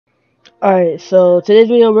Alright, so today's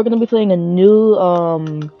video we're gonna be playing a new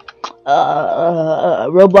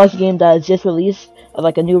Roblox game that is just released.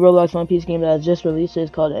 Like a new Roblox One Piece game that is just released.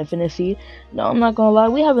 It's called Infinity Seas. No, I'm not gonna lie,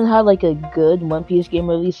 we haven't had like a good One Piece game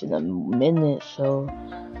release in a minute, so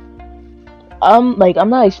I'm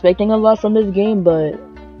not expecting a lot from this game, but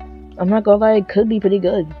I'm not gonna lie, it could be pretty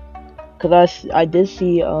good. Cause I did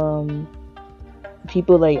see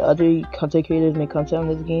people like other content creators make content on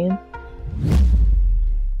this game.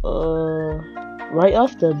 Right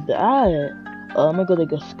off the bat, I'm gonna go to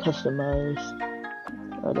customize.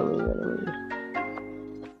 Right away.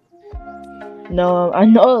 No, I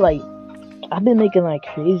know, like, I've been making like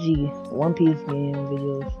crazy One Piece game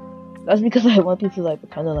videos. That's because like One Piece is like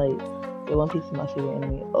kind of like, yeah, One Piece is my favorite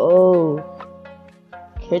anime. Oh,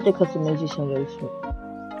 character customization version.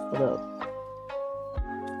 What up?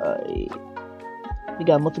 We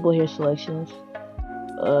got multiple hair selections.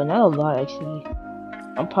 Not a lot actually.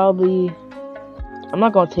 I'm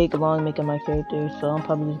not gonna take long making my character, so I'm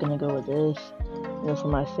probably just gonna go with this. For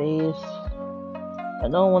my face. I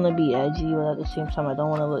don't want to be edgy, but at the same time, I don't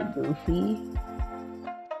want to look goofy.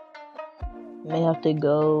 May have to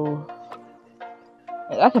go.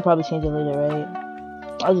 I can probably change it later, right?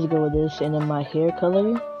 I'll just go with this, and then my hair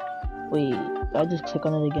color. Wait, I just click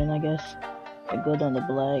on it again, I guess. I go down to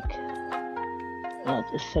black. And I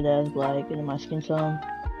just set it as black, and then my skin tone.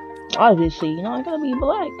 Obviously, I gotta be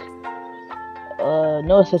black.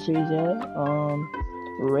 No accessories yet.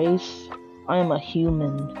 Race. I am a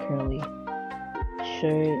human currently.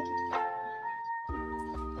 Shirt.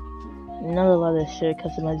 Not a lot of shirt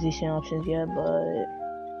customization options yet, but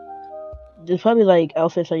there's probably like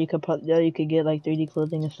outfits that you could get like 3D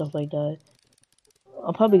clothing and stuff like that.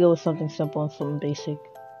 I'll probably go with something simple and something basic.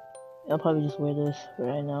 I'll probably just wear this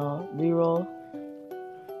right now. Reroll.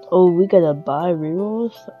 Oh, we gotta buy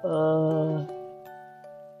rerolls?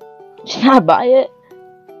 Should I buy it?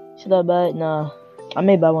 Should I buy it? Nah. I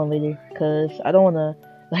may buy one later, cause I don't wanna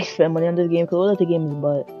like spend money on this game, cause what if the game is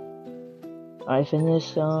butt. Alright,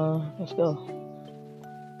 finish, let's go.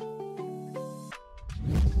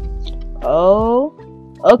 Oh,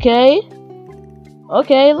 okay.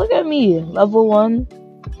 Okay, look at me. Level 1.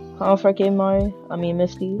 Comfort Mari.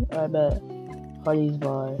 Misty. I bet. Hardy's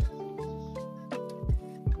bar.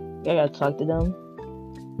 I gotta talk to them.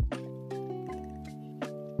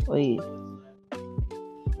 Wait.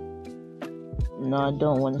 No, I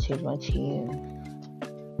don't want to change my team.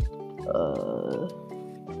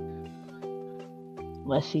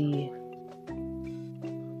 Let's see.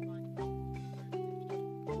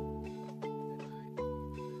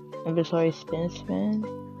 Inventory spin.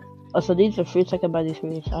 Oh, so these are fruits. I can buy these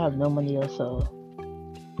fruits. I have no money though, so.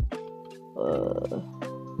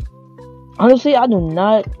 Honestly, I do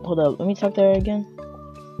not. Hold up. Let me talk to her again.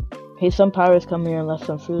 Hey, some pirates come here and left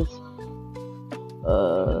some fruits.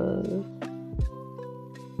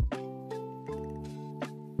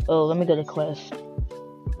 Oh, let me go to quest.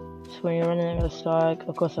 So when you're running out of stock,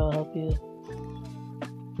 of course I'll help you.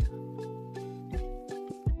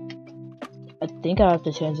 I think I have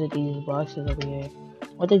to transit these boxes over here.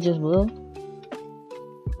 What, they just blue?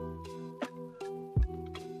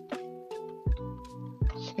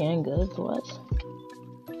 Scan goods? What?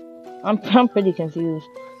 I'm pretty confused.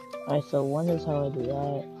 Alright, so one is how I do that.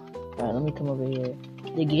 Alright, let me come over here.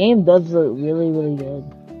 The game does look really, really good.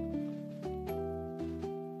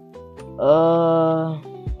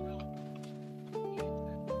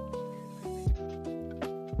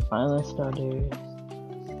 Island starter.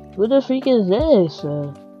 Who the freak is this?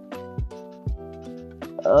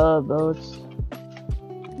 Boats.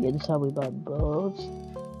 Yeah, this is how we buy boats.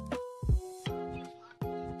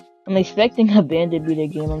 I'm expecting a bandit beater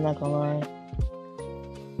game, I'm not gonna lie.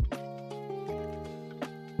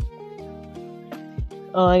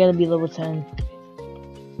 Oh, I gotta be level 10.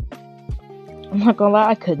 I'm not gonna lie,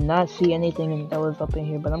 I could not see anything that was up in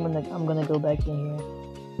here, but I'm gonna go back in here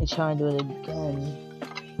and try and do it again.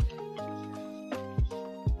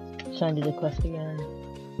 Try and do the quest again.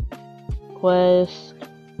 Quest.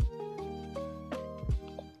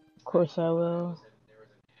 Of course I will.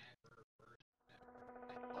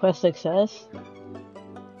 Quest success.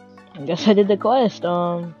 I guess I did the quest.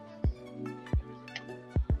 I'm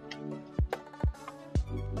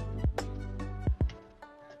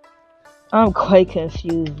quite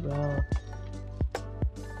confused, bro.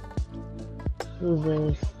 Who's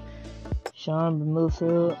this? Sean, remove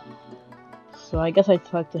fruit. So I guess I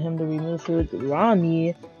talked to him to remove fruit.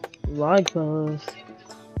 Rami, log post.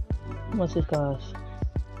 How much this cost?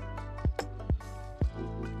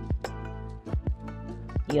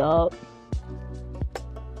 Yup.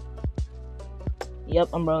 Yep,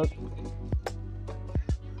 I'm broke.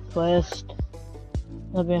 quest.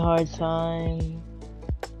 Having a hard time.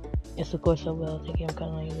 Yes, of course I will. Thank you, I'm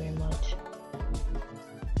kind of like you very much.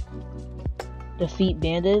 Defeat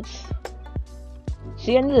bandits.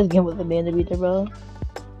 See, I knew this game was a bandit beater, bro.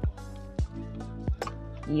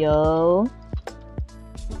 Yo.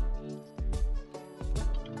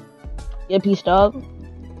 Get pissed off. Oh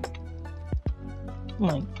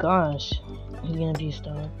my gosh. He's gonna be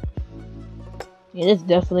star. Yeah, this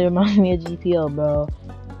definitely reminds me of GPO, bro.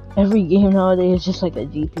 Every game nowadays is just like a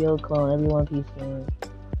GPO clone, every One Piece game.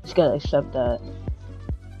 Just gotta accept that.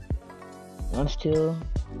 That's two.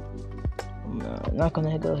 No, I'm not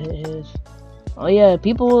gonna go hit his. Oh yeah,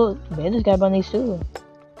 people, bandits got bunnies too.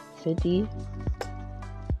 50.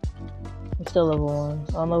 I'm still level 1.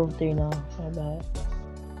 I'm level 3 now, not bad.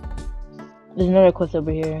 There's another quest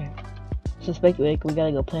over here. Suspect we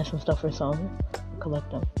gotta go plant some stuff or something. Collect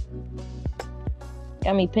them.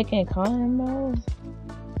 Got me picking cotton, bro.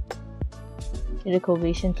 Get a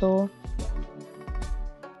cultivation tool.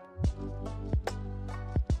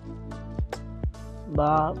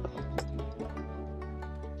 Bob.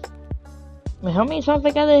 Man, how many times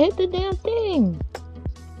I gotta hit the damn thing?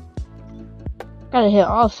 Gotta hit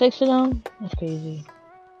all 6 of them? That's crazy.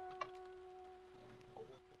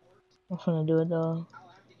 I'm gonna do it though.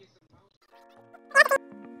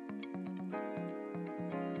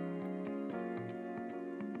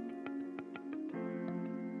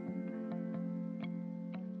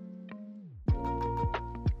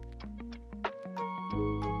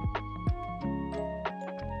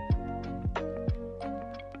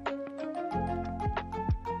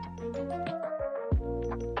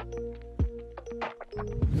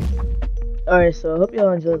 Alright, so I hope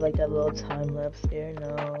y'all enjoyed like that little time lapse there.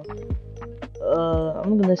 Now,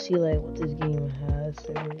 I'm gonna see like what this game has.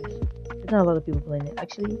 There's not a lot of people playing it.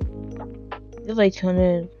 Actually, there's like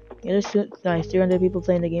 200, yeah, there's nice 300 people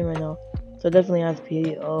playing the game right now. So definitely has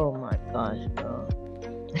P. Oh my gosh, bro.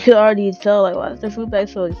 You can already tell like why is the food bag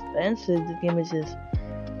so expensive? This game is just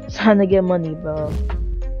trying to get money, bro.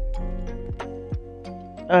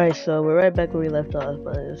 Alright, so we're right back where we left off,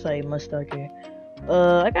 but it's like much darker.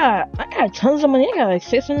 I got tons of money. I got like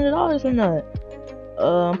 $600 from that.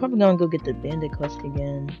 I'm probably gonna go get the bandit quest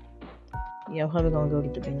again. Yeah, I'm probably gonna go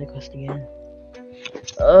get the bandit quest again.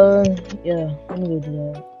 Yeah, let me go do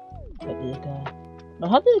that. Fight this guy. But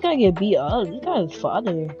how did this guy get beat up? This guy's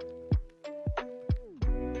father.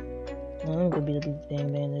 No, let me go beat up these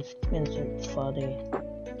dang bandits. Bandits are his father.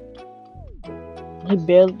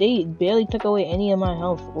 They barely took away any of my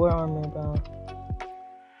health or armor, bro.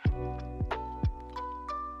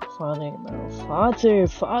 Father, bro.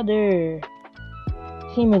 Father.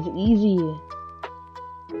 Team is easy.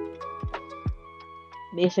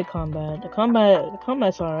 Basic combat. The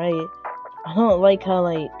combat's alright. I don't like how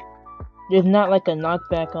like there's not like a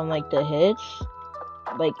knockback on like the hits.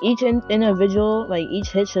 Like each individual, like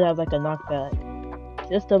each hit should have like a knockback.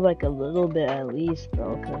 Just of like a little bit at least,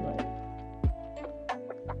 bro. Cause like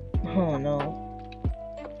I don't know.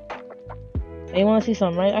 You wanna see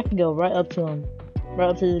something, right? I can go right up to him. Right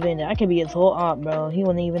up to this bandit. I could be his whole op, bro. He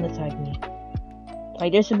wouldn't even attack me.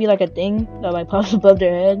 Like, there should be, like, a thing that, like, pops above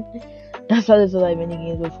their head. That's how this is, like, mini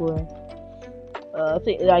games before. I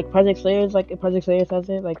think, like, Project Slayers has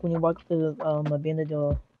it. Like, when you walk up to a bandit,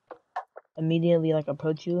 they'll immediately, like,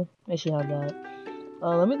 approach you. They should have that.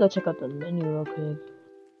 Let me go check out the menu real quick.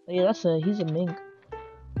 Oh, yeah, he's a mink.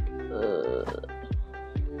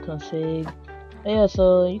 Config. Oh, yeah,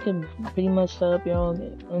 so you can pretty much set up your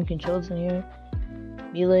own controls in here.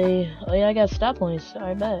 Melee. Oh yeah, I got stat points.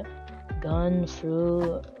 I bet. Gun,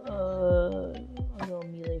 fruit. I'll go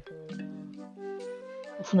melee for right now.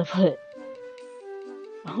 I'm gonna put it.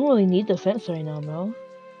 I don't really need defense right now, bro.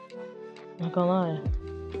 Not gonna lie.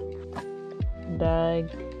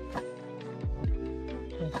 Bag.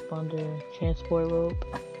 Transponder. Transport rope.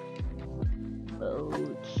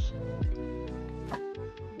 Boats.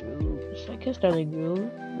 Groups. I can start a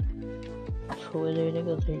group. Twitter, they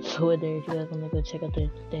go through Twitter if you guys wanna go check out their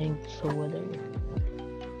dang Twitter.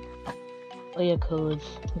 Oh yeah, codes.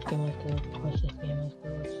 This game has codes. Of course this game has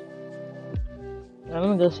codes. I'm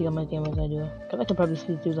gonna go see how much damage I do. Cause I can probably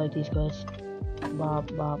speed through like these quests. Bob.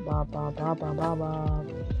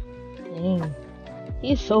 Dang.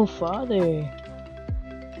 He's so farther.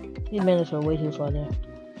 These bandits are way too farther.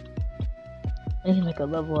 I need like a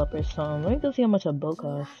level up or something. Let me go see how much a boat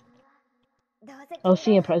costs. I was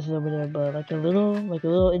seeing prices over there, but like a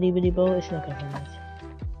little itty bitty boat, it's not gonna much.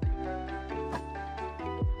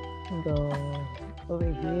 Go over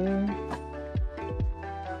here.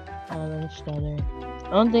 Then starter.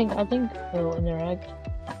 I think it'll interact.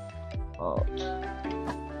 Oh,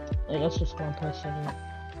 like, that's just one place city.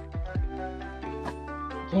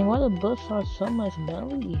 Dang, why the boats are so much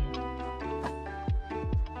belly?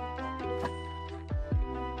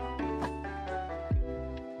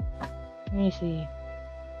 Let me see.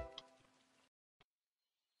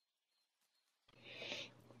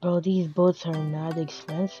 Bro, these boats are not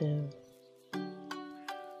expensive.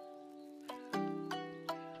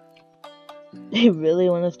 They really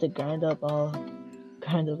want us to grind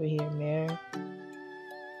over here, Mare.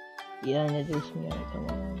 Yeah, introduce me, alright, come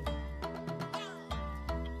on.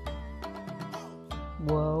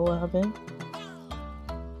 Whoa, what happened?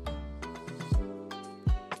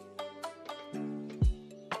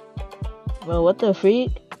 Bro, what the freak?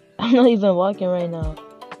 I'm not even walking right now.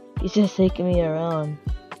 He's just taking me around.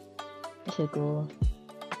 This is cool.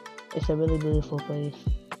 It's a really beautiful place.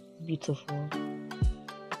 Beautiful.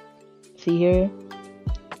 See here?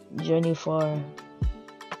 Journey far.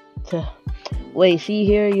 Wait, see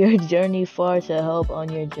here? Your journey far to help on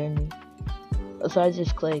your journey. So I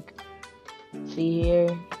just click. See here?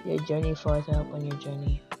 Your journey far to help on your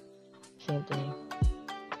journey. Same thing.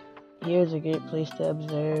 Here's a great place to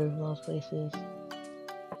observe most places.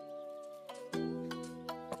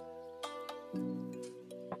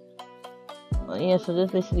 Well, yeah, so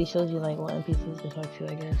this basically shows you like what NPCs to talk to,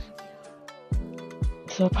 I guess.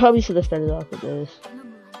 So I probably should have started off with this.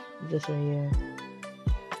 This right here.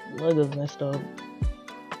 The logo's messed up.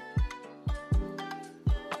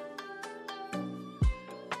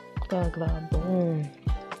 Boom.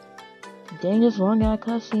 Dang, this long ass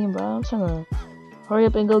cutscene, bro. I'm trying to hurry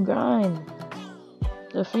up and go grind.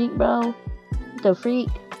 The freak, bro. The freak.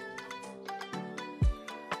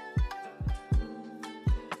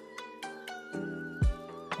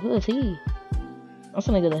 Who is he? I'm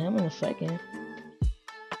gonna go to him in a second.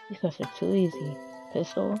 These guys are too easy.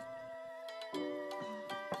 Pistol.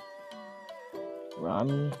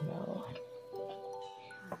 Rami, no.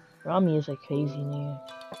 Rami is a crazy name.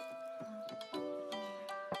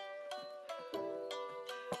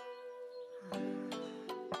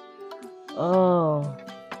 Oh.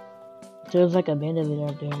 There's like a bandit leader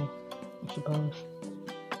up there, I suppose.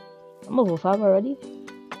 I'm level 5 already?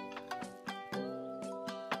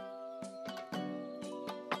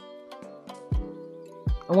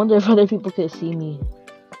 I wonder if other people could see me.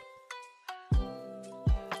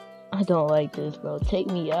 I don't like this, bro. Take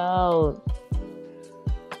me out.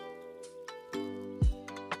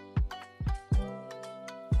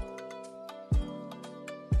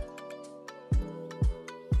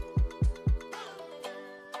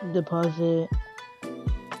 Deposit.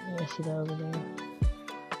 I see that over there.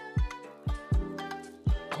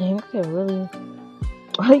 Dang, I could really.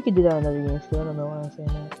 Oh, you could do that in another game still. I don't know why I'm saying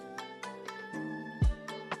that.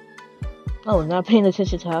 I was not paying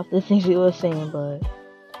attention to half the things he was saying, but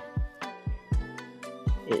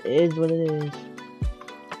it is what it is.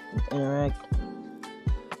 Interact.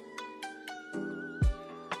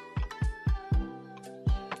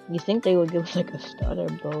 You think they would give us like a starter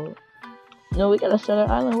boat? No, we got a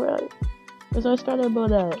starter island. Where's our starter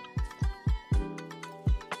boat at?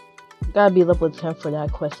 Gotta be level 10 for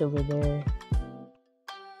that quest over there.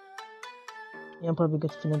 Yeah, I'm probably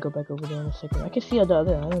just gonna go back over there in a second. I can see the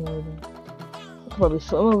other island over there. I can probably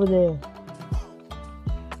swim over there.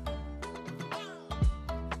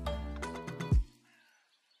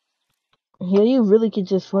 Yeah, you really could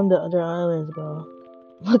just swim the other islands, bro.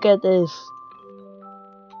 Look at this.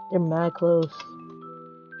 They're mad close.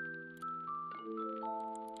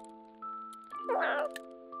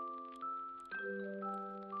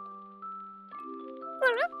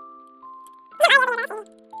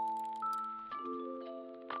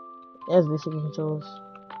 That's basically controls.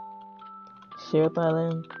 Syrup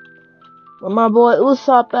Island. Where my boy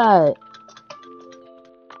Usopp at?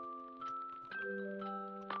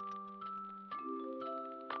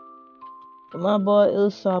 Where my boy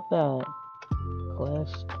Usopp at?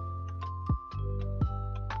 Quest.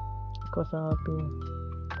 Of course I'll help you.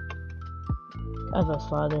 That's a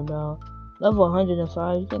father, bro. Level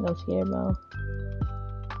 105. You think I'm scared, bro?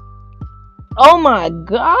 Oh my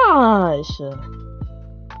gosh!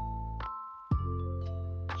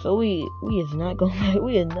 So we is not going back.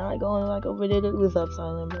 We is not going back over there to Usopp's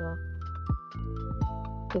Island, bro.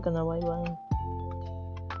 Click on the white button.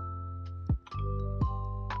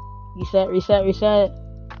 Reset.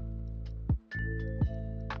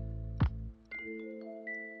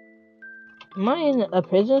 Am I in a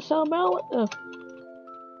prison cell, bro? What the?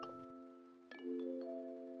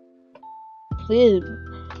 Please.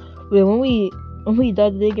 Wait, when we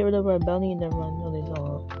died, did they get rid of our bounty? Never mind. No, they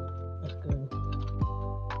don't. That's good.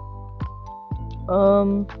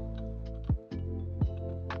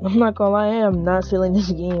 I'm not gonna lie, I am not feeling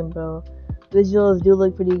this game, bro. visuals do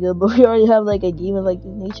look pretty good, but we already have like a game of like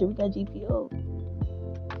this nature. We got GPO.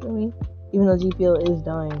 I mean, even though GPO is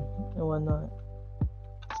dying and whatnot,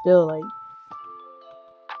 still like,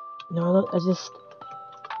 no, I just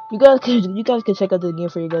you guys could check out this game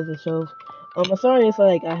for you guys yourself. I'm sorry if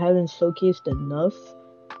I haven't showcased enough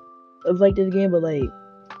of like this game, but like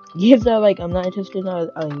games that like I'm not interested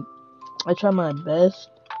in, I try my best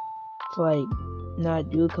to like not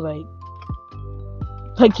do, cause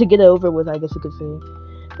like to get it over with, I guess you could say.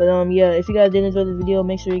 But yeah, if you guys did enjoy this video,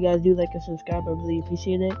 make sure you guys do like and subscribe. I really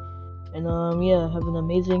appreciate it. And yeah, have an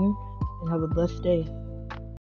amazing and have a blessed day.